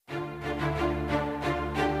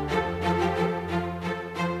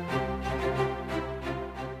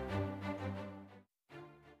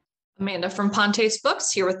Amanda from Ponte's Books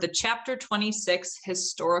here with the Chapter 26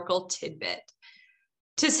 Historical Tidbit.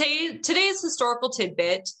 Today's historical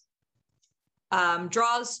tidbit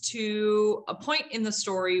draws to a point in the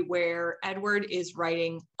story where Edward is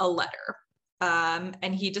writing a letter.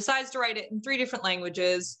 And he decides to write it in 3 different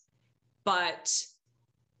languages, but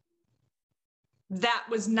that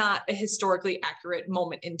was not a historically accurate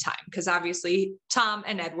moment in time because obviously Tom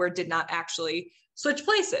and Edward did not actually switch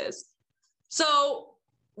places. So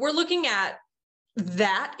we're looking at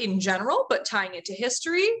that in general, but tying it to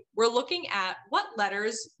history, we're looking at what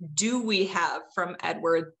letters do we have from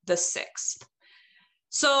Edward VI.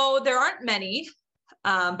 So there aren't many,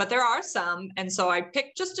 but there are some. And so I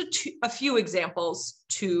picked just a few examples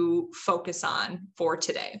to focus on for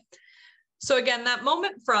today. So again, that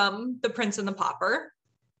moment from The Prince and the Pauper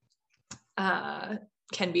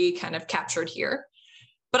can be kind of captured here.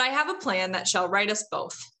 But I have a plan that shall write us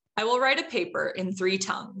both. I will write a paper in 3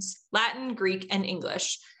 tongues, Latin, Greek, and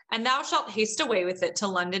English, and thou shalt haste away with it to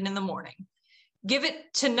London in the morning. Give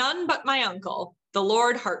it to none but my uncle, the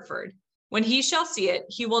Lord Hertford. When he shall see it,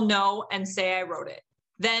 he will know and say I wrote it.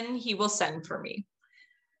 Then he will send for me.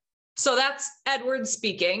 So that's Edward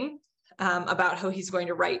speaking about how he's going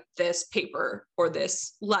to write this paper or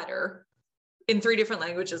this letter in 3 different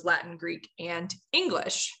languages, Latin, Greek, and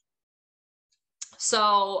English.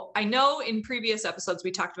 So I know in previous episodes,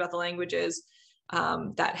 we talked about the languages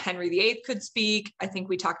that Henry VIII could speak. I think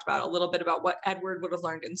we talked about a little bit about what Edward would have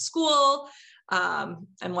learned in school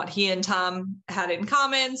and what he and Tom had in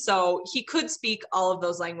common. So he could speak all of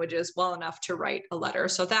those languages well enough to write a letter.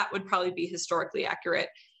 So that would probably be historically accurate.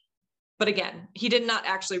 But again, he did not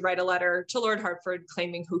actually write a letter to Lord Hertford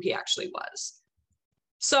claiming who he actually was.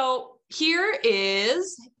 So here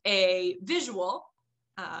is a visual.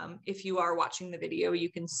 If you are watching the video,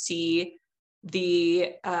 you can see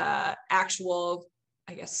the actual,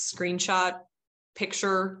 I guess, screenshot,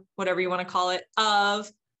 picture, whatever you want to call it,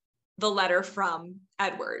 of the letter from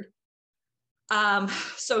Edward.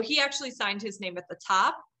 So he actually signed his name at the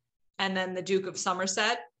top, and then the Duke of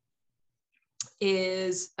Somerset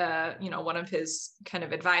is, one of his kind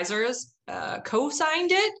of advisors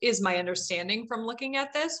co-signed it, is my understanding from looking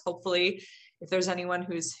at this. Hopefully, if there's anyone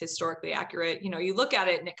who's historically accurate, you look at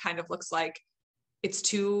it and it kind of looks like it's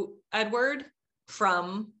to Edward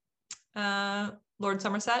from Lord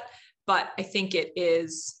Somerset, but I think it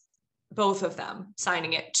is both of them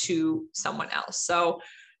signing it to someone else. So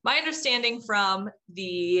my understanding from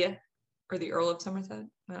the Earl of Somerset,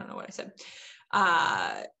 I don't know what I said.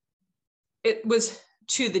 It was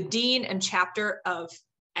to the Dean and Chapter of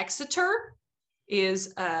Exeter,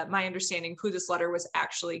 is my understanding who this letter was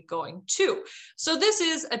actually going to. So this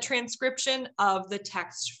is a transcription of the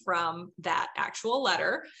text from that actual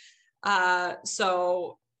letter.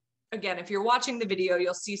 So again, if you're watching the video,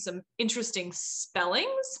 you'll see some interesting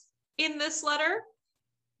spellings in this letter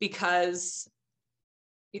because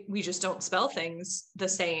we just don't spell things the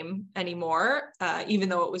same anymore, even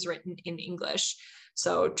though it was written in English.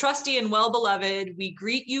 So trusty and well-beloved, we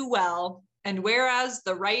greet you well, and whereas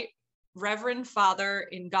the right Reverend Father,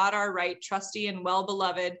 in God our right, trusty and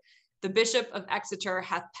well-beloved, the Bishop of Exeter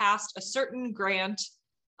hath passed a certain grant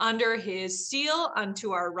under his seal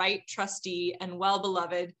unto our right trustee and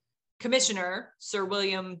well-beloved Commissioner, Sir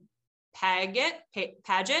William Paget,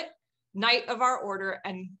 Knight of our order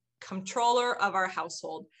and Comptroller of our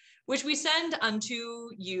household, which we send unto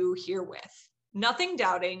you herewith, nothing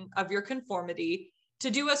doubting of your conformity,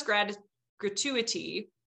 to do us gratuity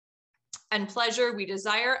and pleasure we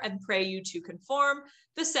desire and pray you to conform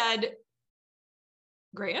the said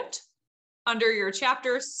grant under your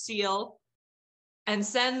chapter seal and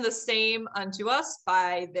send the same unto us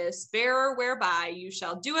by this bearer, whereby you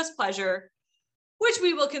shall do us pleasure, which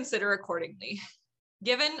we will consider accordingly.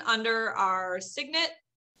 Given under our signet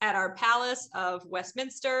at our palace of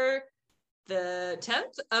Westminster, the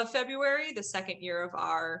 10th of February, the 2nd year of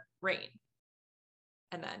our reign.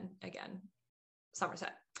 And then again,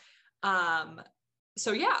 Somerset.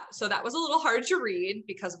 So that was a little hard to read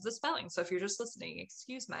because of the spelling. So if you're just listening,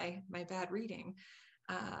 excuse my bad reading.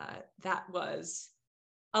 That was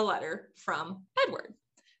a letter from Edward.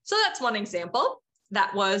 So that's one example.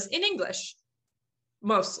 That was in English,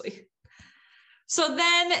 mostly. So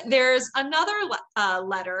then there's another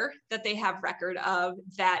letter that they have record of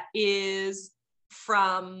that is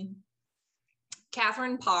from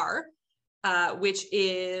Catherine Parr, which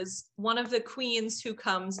is one of the queens who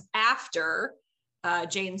comes after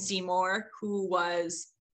Jane Seymour, who was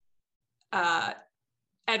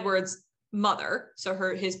Edward's mother.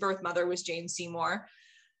 So his birth mother was Jane Seymour.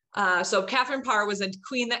 So Catherine Parr was a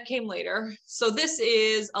queen that came later. So this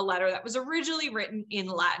is a letter that was originally written in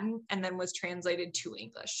Latin and then was translated to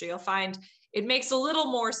English. So you'll find it makes a little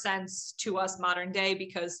more sense to us modern day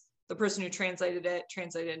because the person who translated it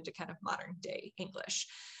into kind of modern day English.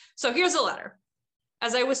 So here's a letter.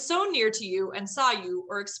 As I was so near to you and saw you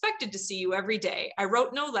or expected to see you every day, I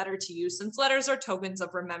wrote no letter to you, since letters are tokens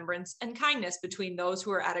of remembrance and kindness between those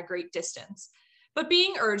who are at a great distance. But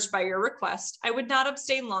being urged by your request, I would not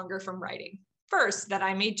abstain longer from writing. First, that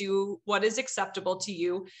I may do what is acceptable to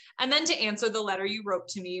you, and then to answer the letter you wrote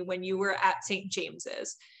to me when you were at St.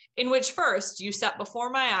 James's, in which first you set before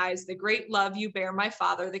my eyes the great love you bear my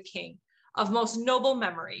father, the king, of most noble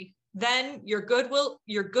memory. Then your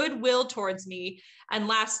goodwill towards me, and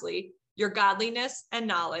lastly, your godliness and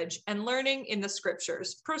knowledge and learning in the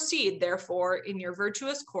scriptures. Proceed, therefore, in your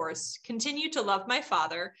virtuous course, continue to love my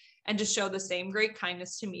father, and to show the same great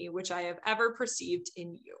kindness to me, which I have ever perceived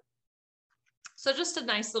in you. So just a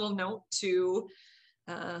nice little note to,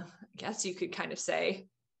 I guess you could kind of say,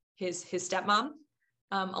 his stepmom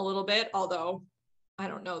a little bit, although I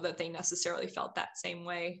don't know that they necessarily felt that same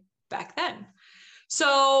way back then.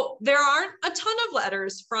 So there aren't a ton of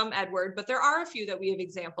letters from Edward, but there are a few that we have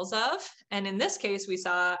examples of. And in this case, we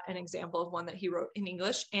saw an example of one that he wrote in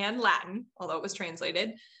English and Latin, although it was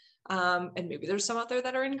translated. And maybe there's some out there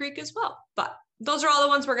that are in Greek as well. But those are all the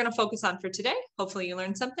ones we're going to focus on for today. Hopefully you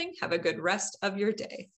learned something. Have a good rest of your day.